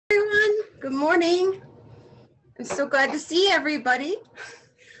Good morning. I'm so glad to see everybody.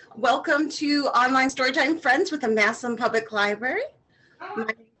 Welcome to Online Storytime Friends with the Massillon Public Library. My name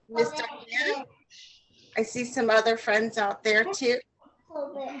is Miss Diana. I see some other friends out there too.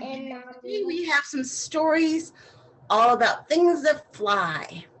 Today we have some stories all about things that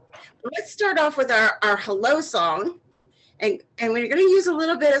fly. Let's start off with our hello song. And we're going to use a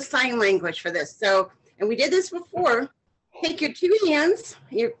little bit of sign language for this. And we did this before. Take your two hands,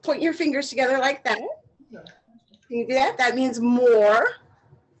 you point your fingers together like that. Can you do that? That means more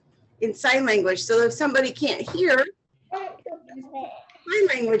in sign language. So if somebody can't hear, sign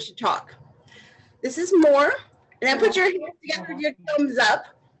language to talk. This is more. And then put your hands together with your thumbs up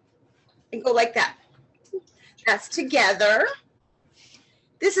and go like that. That's together.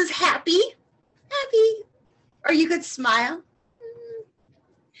 This is happy, happy. Or you could smile.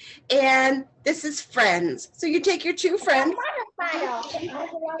 And this is friends. So you take your two friends,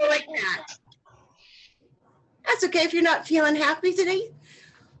 go like that. That's okay if you're not feeling happy today.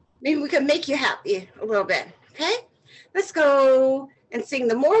 Maybe we can make you happy a little bit, okay? Let's go and sing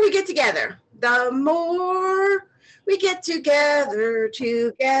The More We Get Together. The more we get together,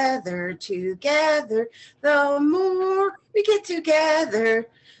 together, together. The more we get together,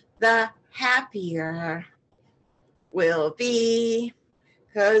 the happier we'll be.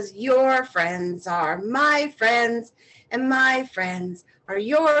 'Cause your friends are my friends, and my friends are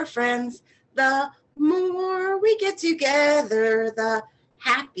your friends. The more we get together, the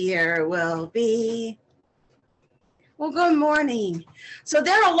happier we'll be. Well, good morning. So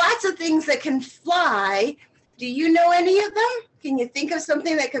there are lots of things that can fly. Do you know any of them? Can you think of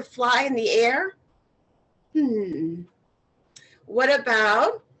something that could fly in the air? What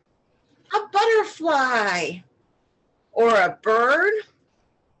about a butterfly or a bird?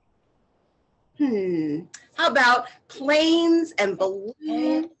 How about planes and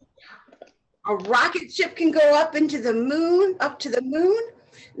balloons? A rocket ship can go up into the moon, up to the moon.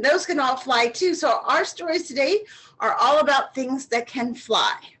 Those can all fly too. So our stories today are all about things that can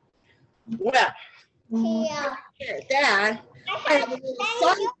fly. Well, Dad, I have a little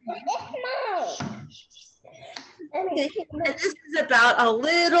song. Okay. And this is about a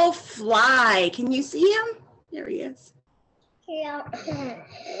little fly. Can you see him? There he is.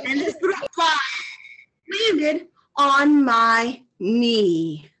 And this little fly landed on my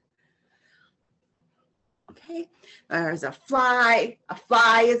knee. Okay, there's a fly. A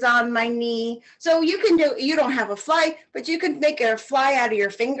fly is on my knee. So you don't have a fly, but you can make a fly out of your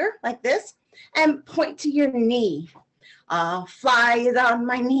finger like this and point to your knee. A fly is on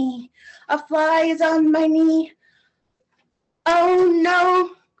my knee. A fly is on my knee. Oh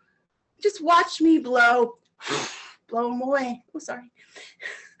no, just watch me blow. Blow him away. Oh, sorry.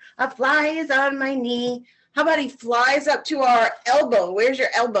 A fly is on my knee. How about he flies up to our elbow? Where's your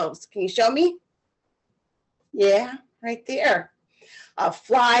elbows? Can you show me? Yeah, right there. A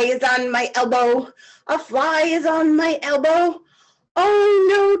fly is on my elbow. A fly is on my elbow. Oh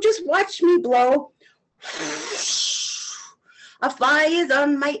no, just watch me blow. A fly is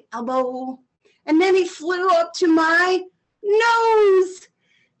on my elbow. And then he flew up to my nose.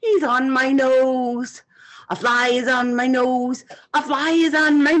 He's on my nose. A fly is on my nose. A fly is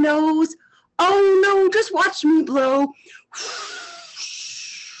on my nose. Oh no, just watch me blow.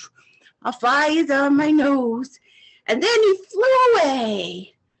 A fly is on my nose. And then he flew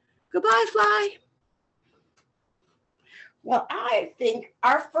away. Goodbye, fly. Well, I think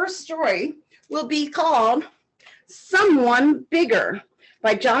our first story will be called Someone Bigger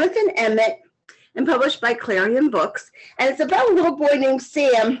by Jonathan Emmett and published by Clarion Books. And it's about a little boy named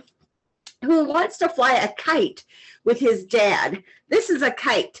Sam who wants to fly a kite with his dad. This is a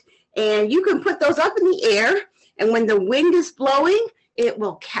kite, and you can put those up in the air, and when the wind is blowing, it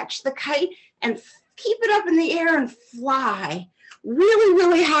will catch the kite and keep it up in the air and fly really,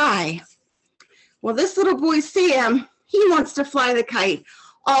 really high. Well, this little boy, Sam, he wants to fly the kite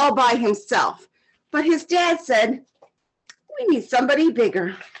all by himself, but his dad said, we need somebody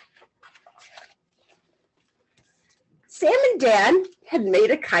bigger. Sam and Dad had made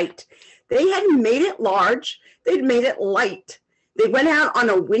a kite. They hadn't made it large, they'd made it light. They went out on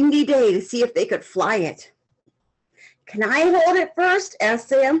a windy day to see if they could fly it. Can I hold it first? Asked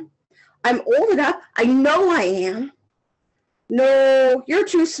Sam. I'm old enough, I know I am. No, you're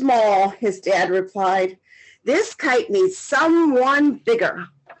too small, his dad replied. This kite needs someone bigger.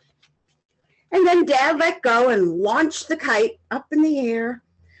 And then Dad let go and launched the kite up in the air,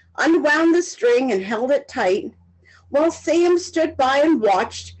 unwound the string and held it tight, while Sam stood by and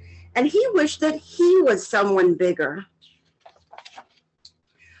watched, and he wished that he was someone bigger.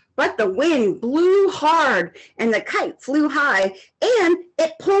 But the wind blew hard and the kite flew high, and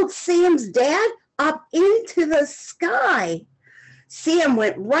it pulled Sam's dad up into the sky. Sam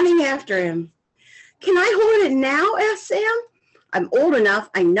went running after him. "Can I hold it now?" asked Sam. "I'm old enough,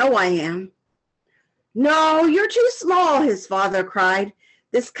 I know I am." "No, you're too small," his father cried.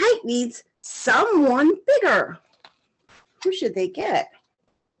 "This kite needs someone bigger." Who should they get?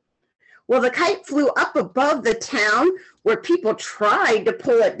 Well, the kite flew up above the town where people tried to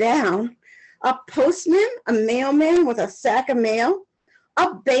pull it down. A postman, a mailman with a sack of mail,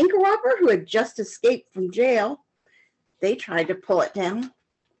 a bank robber who had just escaped from jail. They tried to pull it down.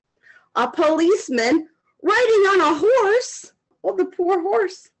 A policeman riding on a horse. Oh, the poor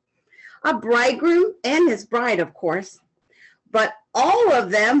horse. A bridegroom and his bride, of course. But all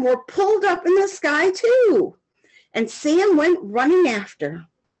of them were pulled up in the sky too. And Sam went running after.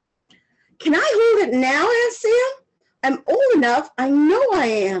 "Can I hold it now?" asked Sam. "I'm old enough, I know I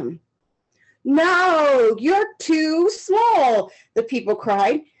am." "No, you're too small," the people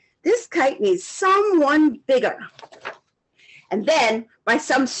cried. "This kite needs someone bigger." And then, by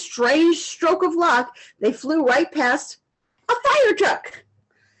some strange stroke of luck, they flew right past a fire truck.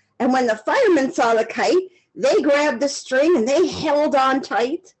 And when the firemen saw the kite, they grabbed the string and they held on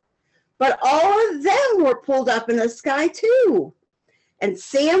tight. But all of them were pulled up in the sky too. And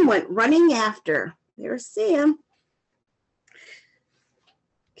Sam went running after. There's Sam.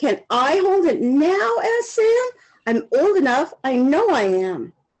 "Can I hold it now?" asked Sam. "I'm old enough, I know I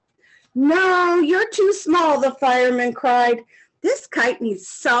am." "No, you're too small," the fireman cried. "This kite needs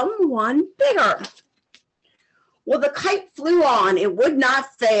someone bigger." Well, the kite flew on. It would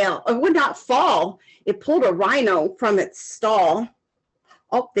not fail. It would not fall. It pulled a rhino from its stall.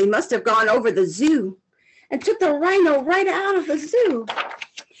 Oh, they must have gone over the zoo and took the rhino right out of the zoo.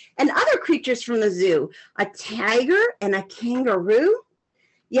 And other creatures from the zoo, a tiger and a kangaroo.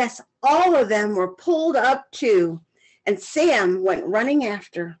 Yes, all of them were pulled up too. And Sam went running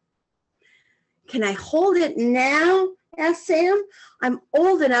after. "Can I hold it now?" asked Sam. "I'm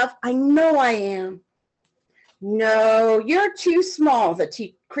old enough, I know I am." "No, you're too small,"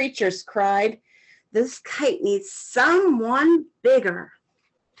 the creatures cried. "This kite needs someone bigger."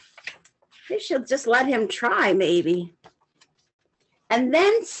 They should just let him try, maybe. And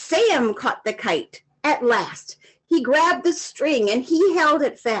then Sam caught the kite at last. He grabbed the string and he held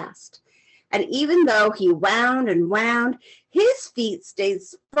it fast. And even though he wound and wound, his feet stayed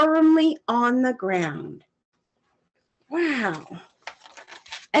firmly on the ground. Wow.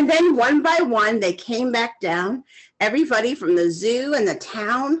 And then one by one, they came back down. Everybody from the zoo and the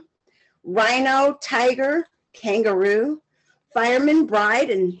town, rhino, tiger, kangaroo, fireman, bride,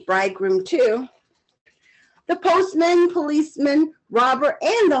 and bridegroom too. The postman, policeman, robber,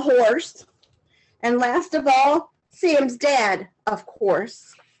 and the horse. And last of all, Sam's dad, of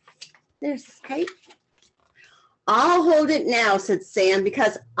course. There's his kite. "I'll hold it now," said Sam,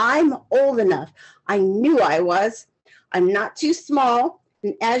 "because I'm old enough. I knew I was. I'm not too small.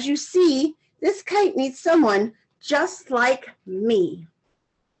 And as you see, this kite needs someone just like me."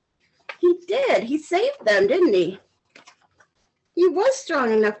 He did. He saved them, didn't he? He was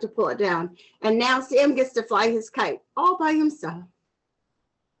strong enough to pull it down. And now Sam gets to fly his kite all by himself.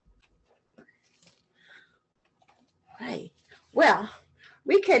 Right. Well,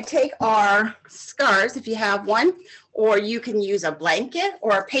 we could take our scarves if you have one, or you can use a blanket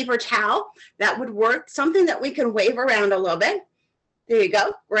or a paper towel. That would work. Something that we can wave around a little bit. There you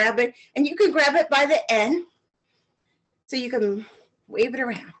go. Grab it. And you can grab it by the end so you can wave it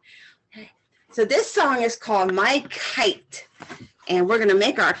around. Okay. So this song is called "My Kite." And we're going to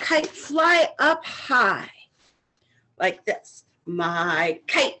make our kite fly up high like this. My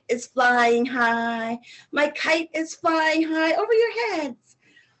kite is flying high. My kite is flying high over your heads.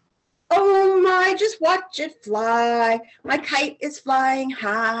 Oh my, just watch it fly. My kite is flying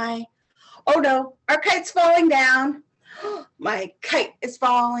high. Oh no, our kite's falling down. My kite is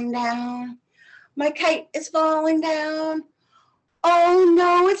falling down. My kite is falling down. Oh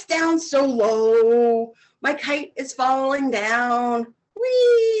no, it's down so low. My kite is falling down.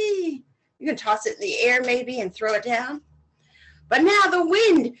 Whee! You can toss it in the air maybe and throw it down. But now the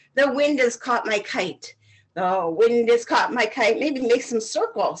wind has caught my kite. The wind has caught my kite. Maybe make some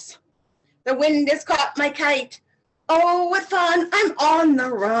circles. The wind has caught my kite. Oh, what fun, I'm on the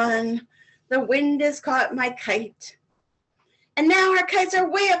run. The wind has caught my kite. And now our kites are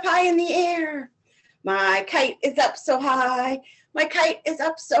way up high in the air. My kite is up so high. My kite is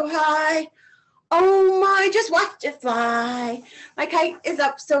up so high. Oh my, just watch it fly. My kite is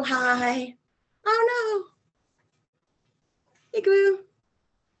up so high. Oh no. Igloo.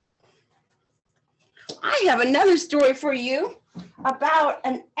 I have another story for you. about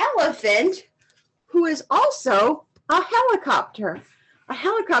an elephant who is also a helicopter. A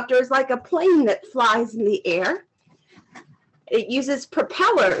helicopter is like a plane that flies in the air. It uses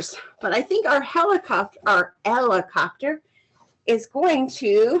propellers, but I think our helicopter is going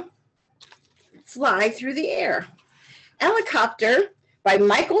to fly through the air. Helicopter by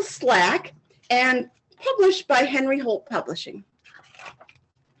Michael Slack and published by Henry Holt Publishing.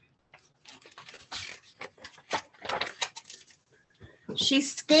 She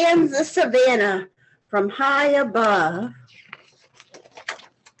scans the savannah from high above,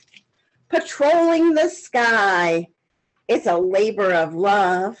 patrolling the sky. It's a labor of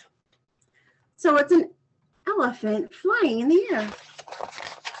love. So it's an elephant flying in the air.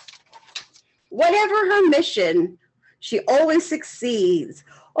 Whatever her mission, she always succeeds.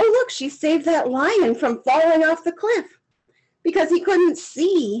 Oh, look, she saved that lion from falling off the cliff because he couldn't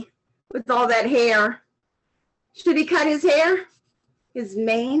see with all that hair. Should he cut his hair? His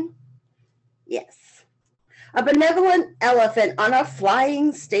mane? Yes. A benevolent elephant on a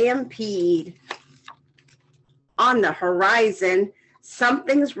flying stampede. On the horizon,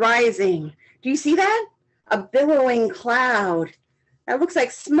 something's rising. Do you see that? A billowing cloud. That looks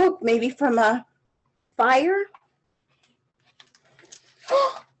like smoke, maybe from a fire.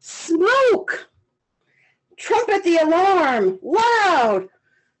 Smoke! Trumpet the alarm, loud.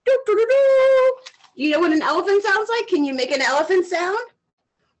 Do, do, do, do. Do you know what an elephant sounds like? Can you make an elephant sound?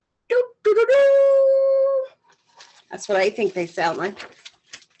 Do, do, do, do. That's what I think they sound like.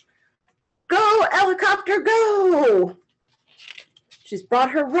 Go, helicopter, go! She's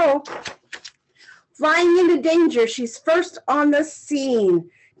brought her rope. Flying into danger, she's first on the scene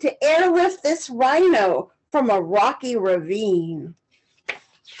to airlift this rhino from a rocky ravine.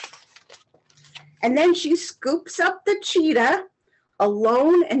 And then she scoops up the cheetah,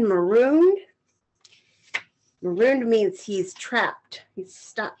 alone and marooned. Marooned means he's trapped, he's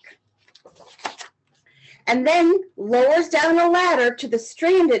stuck. And then lowers down a ladder to the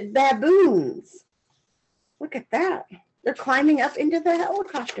stranded baboons. Look at that. They're climbing up into the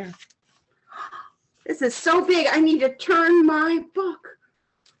helicopter. This is so big, I need to turn my book.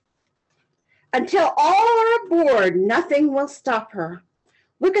 Until all are aboard, nothing will stop her.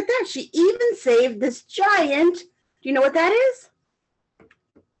 Look at that, she even saved this giant, do you know what that is?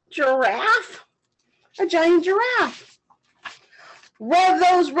 Giraffe, a giant giraffe. Rev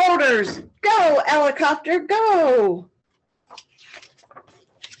those rotors, go helicopter, go.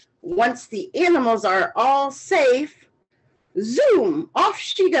 Once the animals are all safe, zoom, off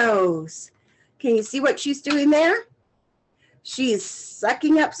she goes. Can you see what she's doing there? She's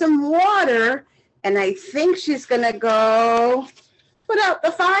sucking up some water, and I think she's gonna go put out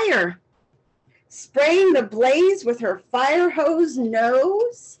the fire. Spraying the blaze with her fire hose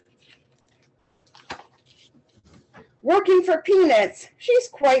nose. Working for peanuts, she's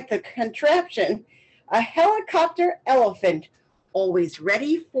quite the contraption. A helicopter elephant, always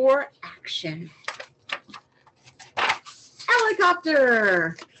ready for action.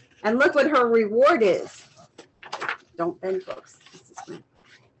 Helicopter! And look what her reward is. Don't bend, folks.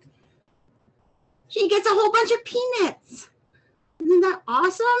 She gets a whole bunch of peanuts. Isn't that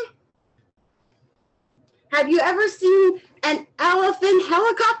awesome? Have you ever seen an elephant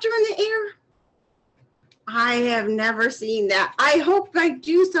helicopter in the air? I have never seen that. I hope I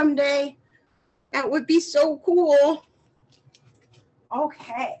do someday. That would be so cool.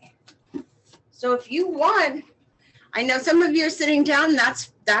 Okay. So if you want, I know some of you are sitting down.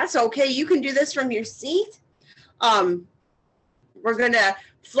 That's okay. You can do this from your seat. We're gonna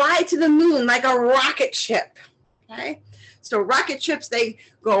fly to the moon like a rocket ship. Okay. So rocket ships, they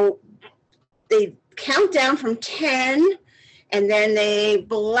count down from 10, and then they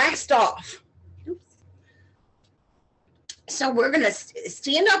blast off. Oops. So we're gonna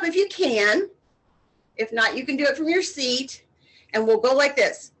stand up if you can. If not, you can do it from your seat, and we'll go like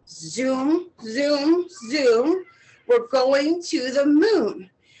this. Zoom, zoom, zoom. We're going to the moon.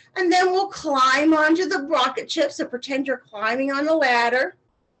 And then we'll climb onto the rocket ship. So pretend you're climbing on a ladder.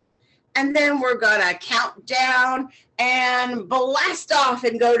 And then we're gonna count down and blast off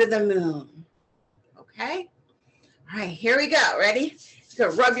and go to the moon. Okay? All right, here we go. Ready? So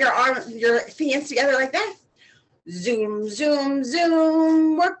rub your hands together like that. Zoom, zoom,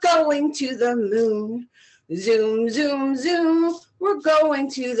 zoom. We're going to the moon. Zoom, zoom, zoom. We're going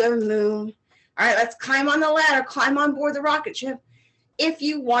to the moon. All right, let's climb on the ladder. Climb on board the rocket ship. If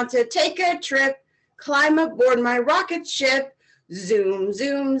you want to take a trip, climb aboard my rocket ship. Zoom,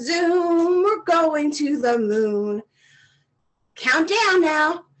 zoom, zoom. We're going to the moon. Count down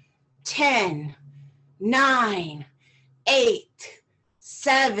now. 10, 9, 8,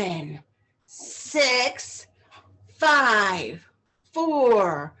 7, 6, 5,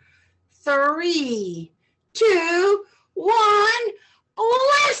 4, 3, 2, 1.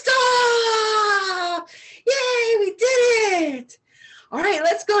 Blast off! Yay, we did it! All right,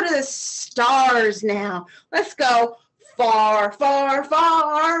 let's go to the stars now. Let's go far, far,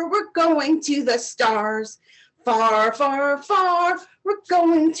 far. We're going to the stars. Far, far, far. We're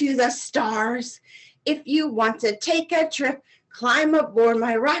going to the stars. If you want to take a trip, climb aboard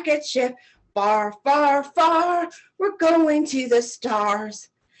my rocket ship. Far, far, far. We're going to the stars.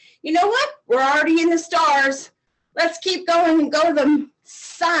 You know what? We're already in the stars. Let's keep going and go to the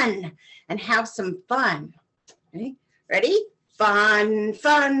sun and have some fun. Okay? Ready? Fun,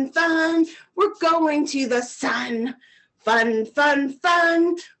 fun, fun. We're going to the sun. Fun, fun,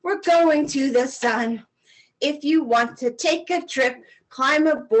 fun. We're going to the sun. If you want to take a trip, climb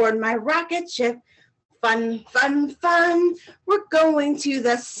aboard my rocket ship. Fun, fun, fun. We're going to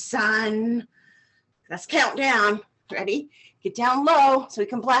the sun. Let's count down. Ready? Get down low so we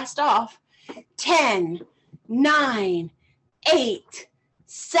can blast off. 10, 9, 8,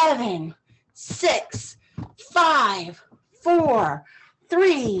 7, 6, 5, 4,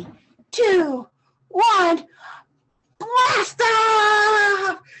 3, 2, 1. Blast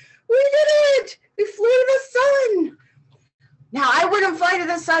off! We did it! We flew to the sun. Now, I wouldn't fly to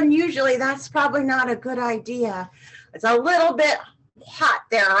the sun usually. That's probably not a good idea. It's a little bit hot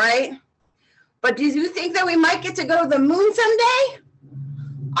there, right? But do you think that we might get to go to the moon someday?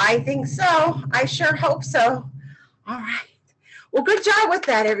 I think so. I sure hope so. All right. Well, good job with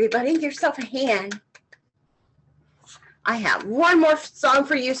that, everybody. Give yourself a hand. I have one more song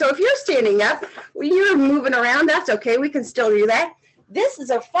for you. So if you're standing up, when you're moving around, that's okay. We can still do that. This is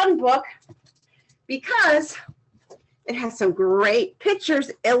a fun book because it has some great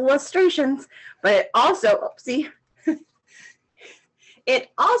pictures, illustrations, but it also, oopsie, it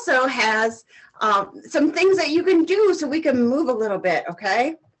also has some things that you can do so we can move a little bit,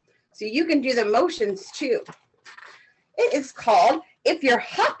 okay? So you can do the motions too. It is called If You're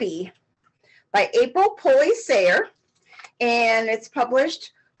Happy by April Pulley Sayre, and it's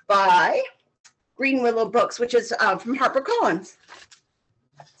published by Green Willow Books, which is from HarperCollins.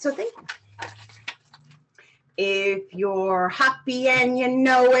 So think. If you're happy and you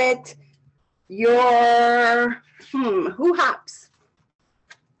know it, you're, who hops?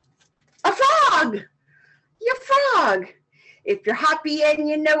 A frog. You're a frog. If you're happy and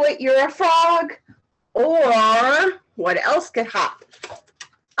you know it, you're a frog. Or what else could hop?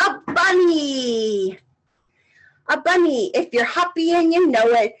 A bunny. A bunny. If you're happy and you know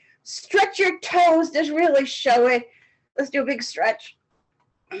it, stretch your toes to really show it. Let's do a big stretch.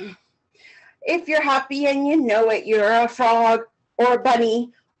 If you're happy and you know it, you're a frog or a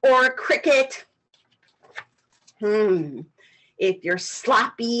bunny or a cricket. If you're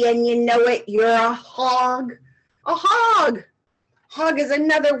sloppy and you know it, you're a hog. A hog. Hog is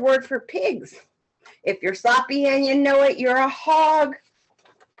another word for pigs. If you're sloppy and you know it, you're a hog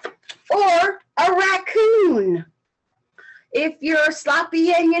or a raccoon. If you're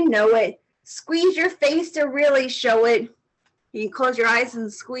sloppy and you know it, squeeze your face to really show it. You can close your eyes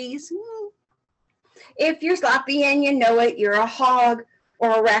and squeeze. If you're sloppy and you know it, you're a hog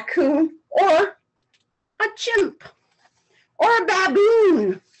or a raccoon or a chimp or a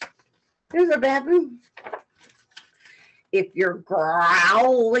baboon. There's a baboon. If you're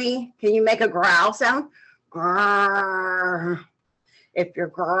growly, can you make a growl sound? Grrr. If you're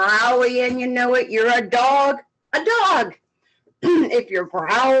growly and you know it, you're a dog. A dog. If you're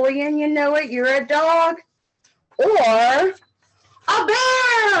growly and you know it, you're a dog. Or a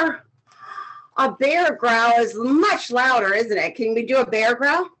bear. A bear growl is much louder, isn't it? Can we do a bear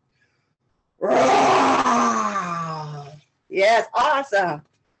growl? Roar. Yes, awesome.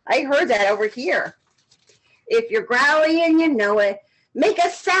 I heard that over here. If you're growly and you know it, make a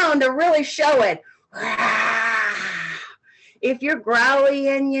sound to really show it. If you're growly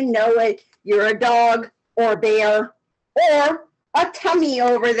and you know it, you're a dog or a bear or a tummy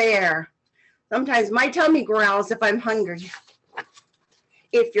over there. Sometimes my tummy growls if I'm hungry.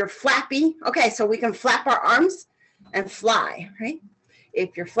 If you're flappy, okay, so we can flap our arms and fly, right?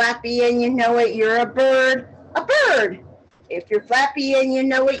 If you're flappy and you know it, you're a bird. A bird. If you're flappy and you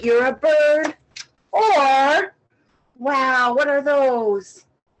know it, you're a bird. Or, wow, what are those?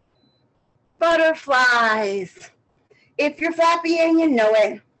 Butterflies. If you're flappy and you know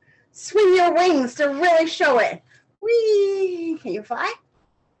it, swing your wings to really show it. Whee! Can you fly?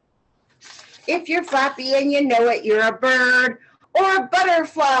 If you're flappy and you know it, you're a bird or a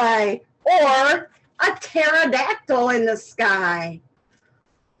butterfly or a pterodactyl in the sky.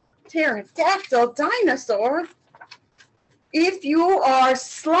 Pterodactyl dinosaur. If you are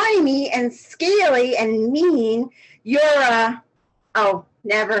slimy and scaly and mean, Oh,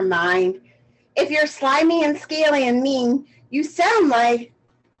 never mind. If you're slimy and scaly and mean, you sound like,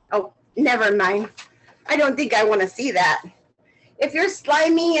 oh, never mind. I don't think I want to see that. If you're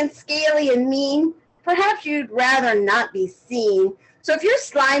slimy and scaly and mean, perhaps you'd rather not be seen. So if you're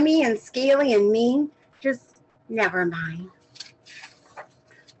slimy and scaly and mean, just never mind.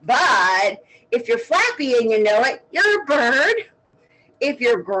 But if you're flappy and you know it, you're a bird. If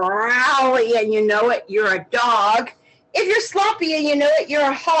you're growly and you know it, you're a dog. If you're sloppy and you know it, you're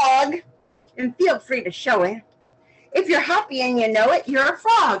a hog. And feel free to show it. If you're hoppy and you know it, you're a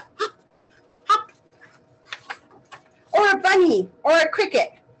frog. Hop, hop. Or a bunny, or a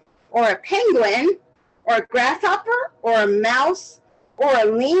cricket, or a penguin, or a grasshopper, or a mouse, or a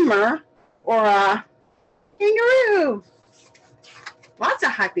lemur, or a kangaroo. Lots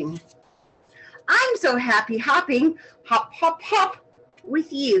of hopping. I'm so happy hopping, hop, hop, hop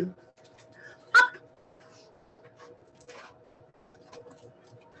with you. Hop.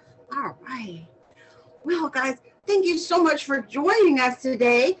 All right. Well, guys, thank you so much for joining us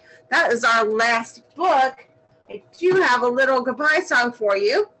today. That is our last book. I do have a little goodbye song for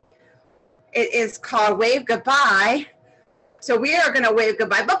you. It is called Wave Goodbye. So we are going to wave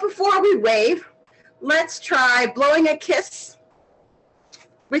goodbye. But before we wave, let's try blowing a kiss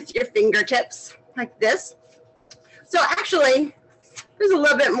with your fingertips like this. So actually, there's a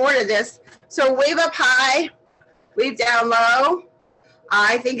little bit more to this. So wave up high, wave down low.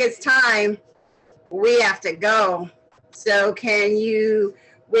 I think it's time. We have to go. So can you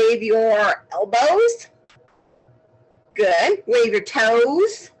wave your elbows? Good. Wave your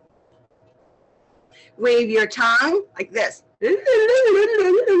toes. Wave your tongue like this.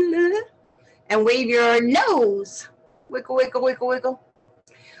 And wave your nose. Wiggle, wiggle, wiggle, wiggle.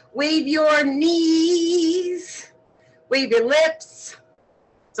 Wave your knees. Wave your lips.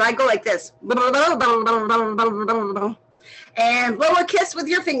 So I go like this. And blow a kiss with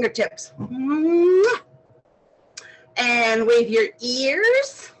your fingertips. And wave your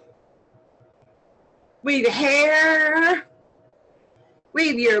ears. Wave your hair.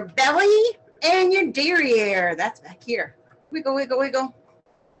 Wave your belly and your derriere. That's back here. Wiggle, wiggle, wiggle.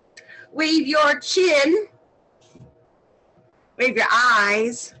 Wave your chin. Wave your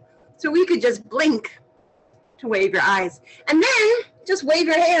eyes. So we could just blink to wave your eyes. And then just wave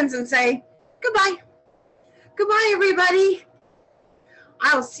your hands and say, goodbye. Goodbye, everybody.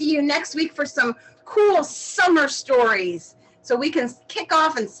 I'll see you next week for some cool summer stories so we can kick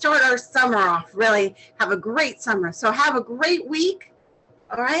off and start our summer off. Really have a great summer. So have a great week.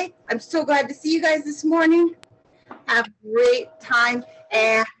 All right. I'm so glad to see you guys this morning. Have a great time.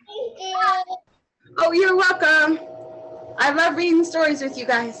 And oh, you're welcome. I love reading stories with you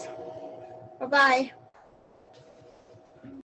guys. Bye-bye.